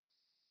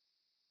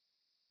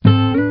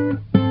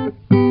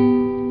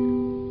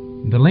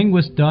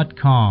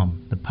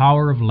TheLinguist.com, the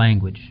power of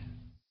language.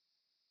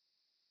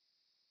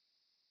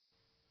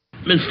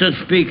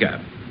 Mr.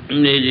 Speaker,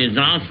 the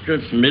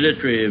disastrous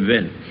military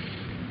events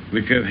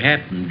which have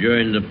happened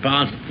during the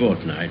past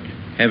fortnight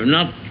have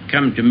not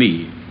come to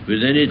me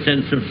with any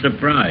sense of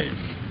surprise.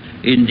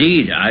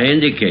 Indeed, I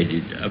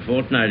indicated a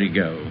fortnight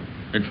ago,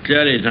 as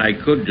clearly as I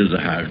could to the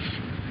House,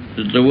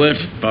 that the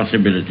worst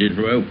possibilities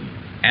were open.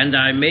 And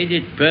I made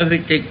it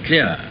perfectly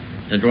clear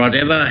that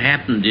whatever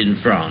happened in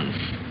France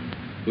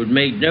would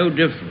make no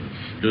difference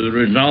to the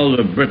resolve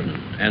of Britain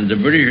and the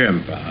British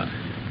Empire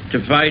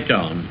to fight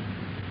on,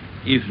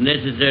 if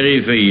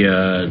necessary for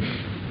years,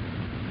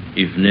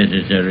 if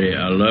necessary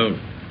alone.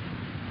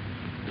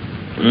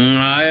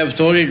 I have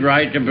thought it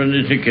right upon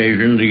this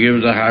occasion to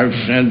give the House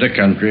and the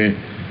country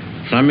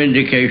some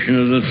indication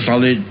of the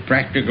solid,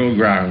 practical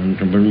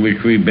grounds upon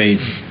which we base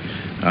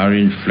our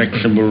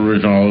inflexible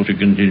resolve to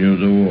continue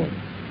the war.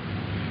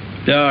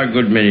 There are a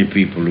good many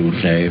people who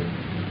say,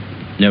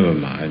 never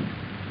mind,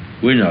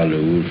 win or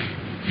lose,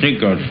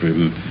 sink or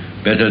swim,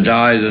 better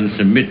die than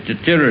submit to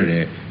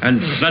tyranny, and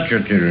such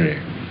a tyranny.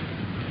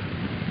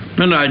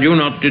 And I do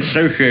not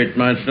dissociate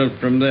myself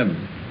from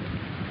them.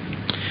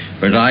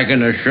 But I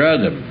can assure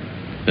them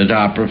that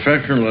our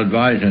professional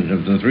advisors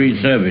of the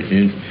three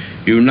services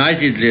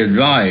unitedly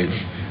advise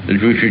that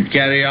we should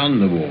carry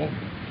on the war,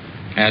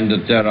 and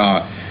that there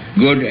are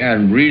good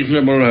and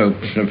reasonable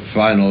hopes of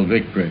final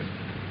victory.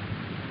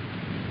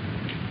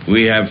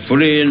 We have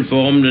fully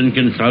informed and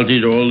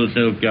consulted all the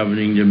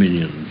self-governing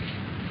dominions.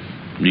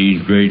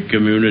 These great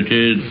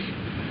communities,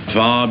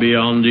 far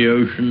beyond the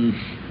oceans,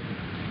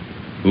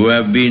 who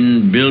have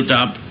been built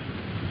up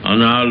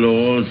on our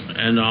laws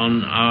and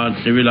on our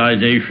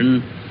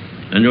civilization,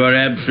 and who are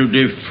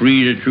absolutely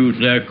free to choose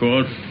their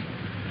course,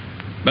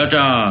 but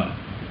are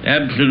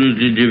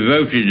absolutely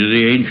devoted to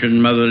the ancient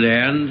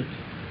motherland,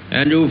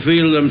 and who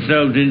feel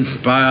themselves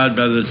inspired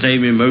by the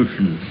same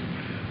emotions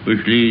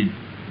which lead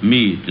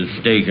me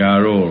to stake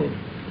our all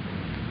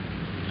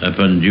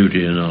upon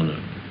duty and honor.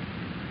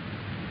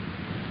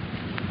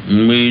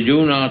 We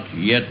do not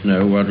yet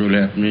know what will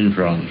happen in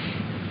France,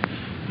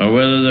 or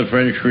whether the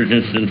French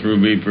resistance will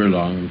be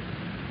prolonged,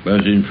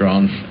 both in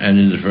France and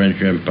in the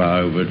French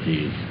Empire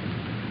overseas.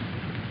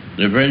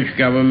 The French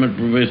government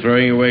will be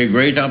throwing away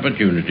great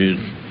opportunities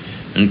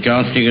and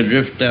casting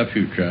adrift their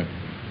future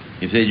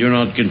if they do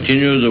not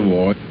continue the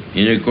war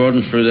in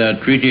accordance with their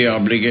treaty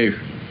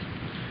obligations,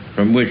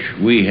 from which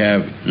we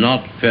have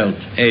not felt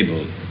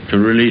able to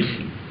release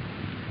them.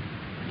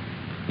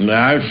 The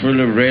House will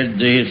have read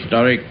the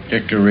historic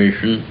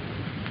declaration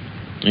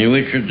in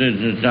which at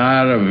the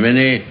desire of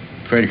many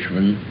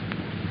Frenchmen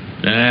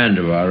and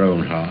of our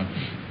own hearts,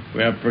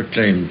 we have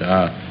proclaimed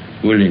our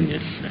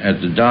willingness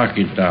at the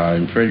darkest hour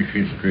in French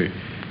history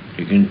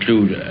to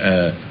conclude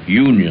a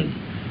union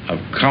of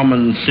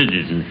common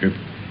citizenship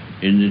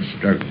in this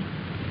struggle.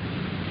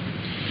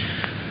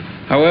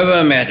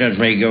 However matters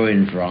may go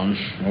in France,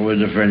 or with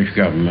the French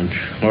government,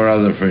 or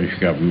other French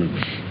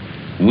governments,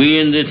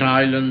 we in this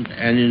island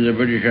and in the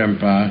British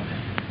Empire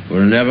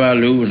will never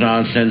lose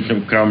our sense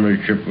of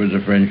comradeship with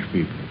the French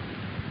people.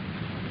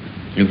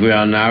 If we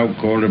are now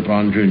called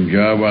upon to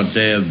endure what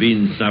they have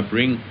been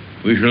suffering,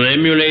 we shall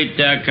emulate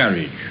their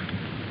courage.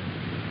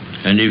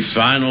 And if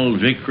final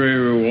victory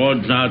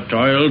rewards our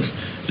toils,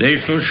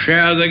 they shall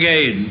share the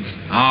gains.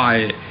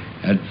 Aye,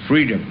 and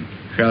freedom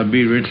shall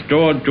be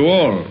restored to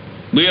all.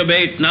 We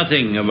abate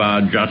nothing of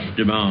our just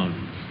demands.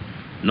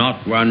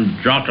 Not one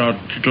jot or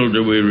tittle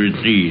do we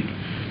recede.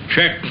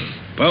 Czechs,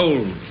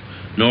 Poles,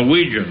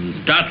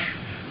 Norwegians, Dutch,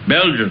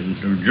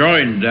 Belgians have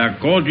joined their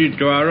causes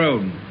to our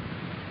own.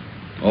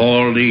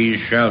 All these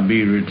shall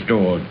be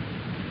restored.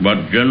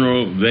 What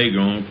General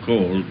Weygand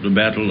called the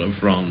Battle of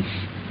France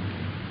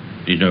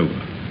is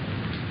over.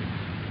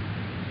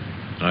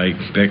 I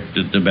expect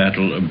that the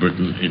Battle of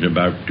Britain is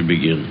about to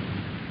begin.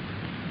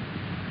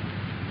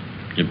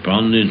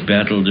 Upon this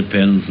battle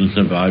depends the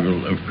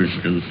survival of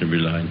Christian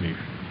civilization.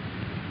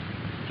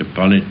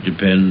 Upon it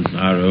depends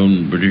our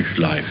own British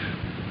life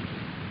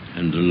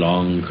and the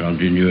long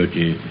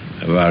continuity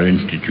of our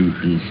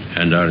institutions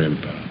and our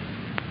empire.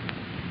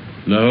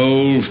 The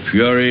whole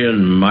fury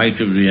and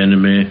might of the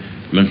enemy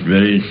must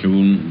very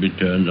soon be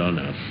turned on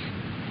us.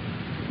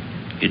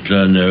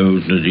 Hitler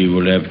knows that he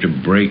will have to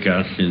break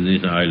us in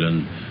this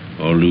island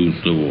or lose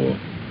the war.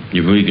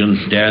 If we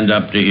can stand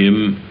up to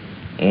him,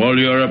 all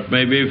Europe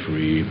may be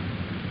free,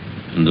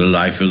 and the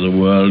life of the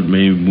world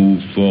may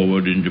move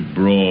forward into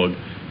broad,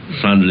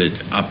 sunlit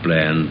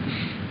uplands.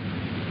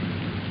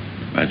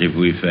 But if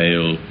we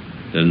fail,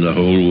 then the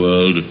whole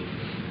world,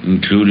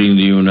 including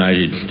the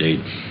United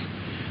States,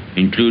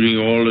 including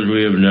all that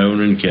we have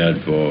known and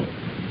cared for,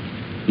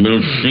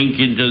 will sink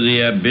into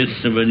the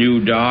abyss of a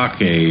new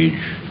dark age,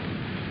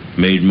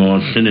 made more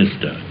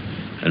sinister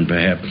and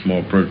perhaps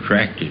more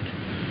protracted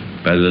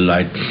by the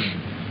lights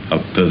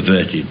of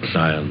perverted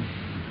science.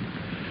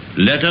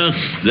 Let us,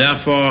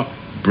 therefore,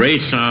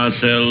 brace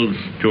ourselves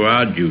to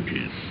our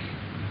duties,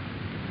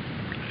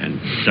 and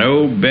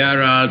so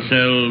bear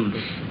ourselves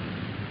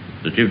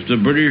that if the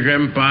British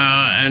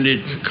Empire and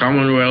its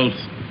Commonwealth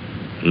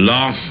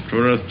last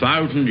for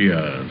 1,000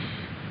 years,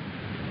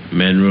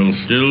 men will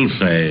still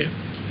say,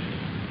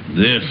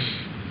 this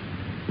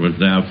was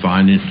their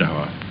finest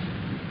hour.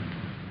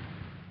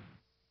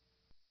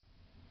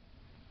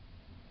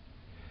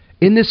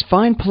 In this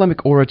fine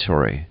polemic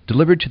oratory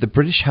delivered to the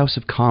British House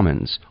of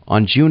Commons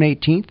on June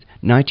 18,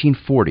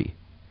 1940,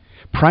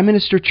 Prime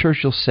Minister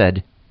Churchill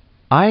said,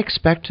 "I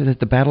expect that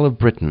the Battle of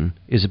Britain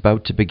is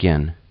about to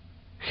begin."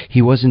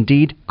 He was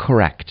indeed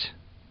correct.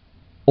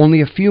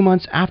 Only a few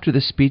months after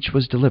this speech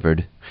was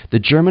delivered, the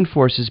German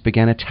forces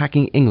began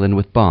attacking England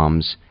with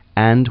bombs,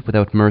 and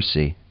without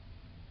mercy.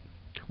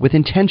 With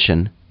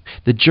intention,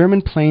 the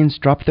German planes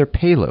dropped their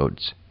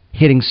payloads,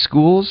 hitting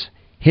schools,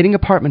 hitting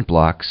apartment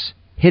blocks,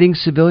 hitting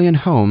civilian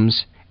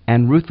homes,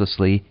 and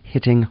ruthlessly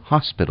hitting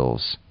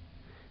hospitals.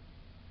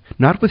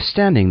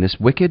 Notwithstanding this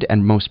wicked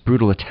and most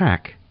brutal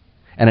attack,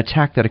 an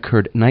attack that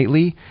occurred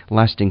nightly,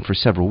 lasting for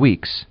several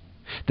weeks,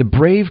 the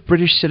brave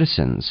British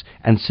citizens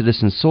and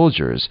citizen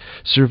soldiers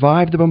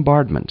survived the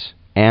bombardment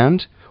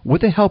and,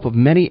 with the help of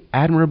many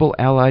admirable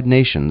Allied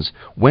nations,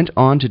 went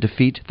on to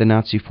defeat the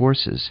Nazi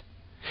forces,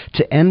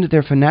 to end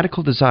their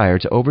fanatical desire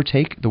to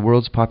overtake the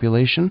world's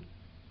population,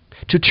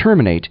 to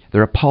terminate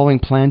their appalling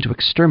plan to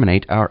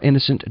exterminate our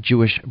innocent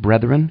Jewish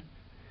brethren,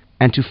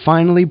 and to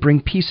finally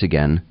bring peace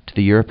again to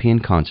the European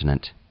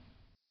continent.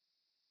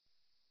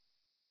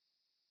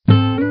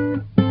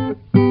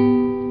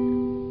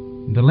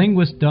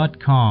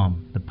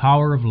 TheLinguist.com, The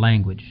Power of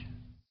Language.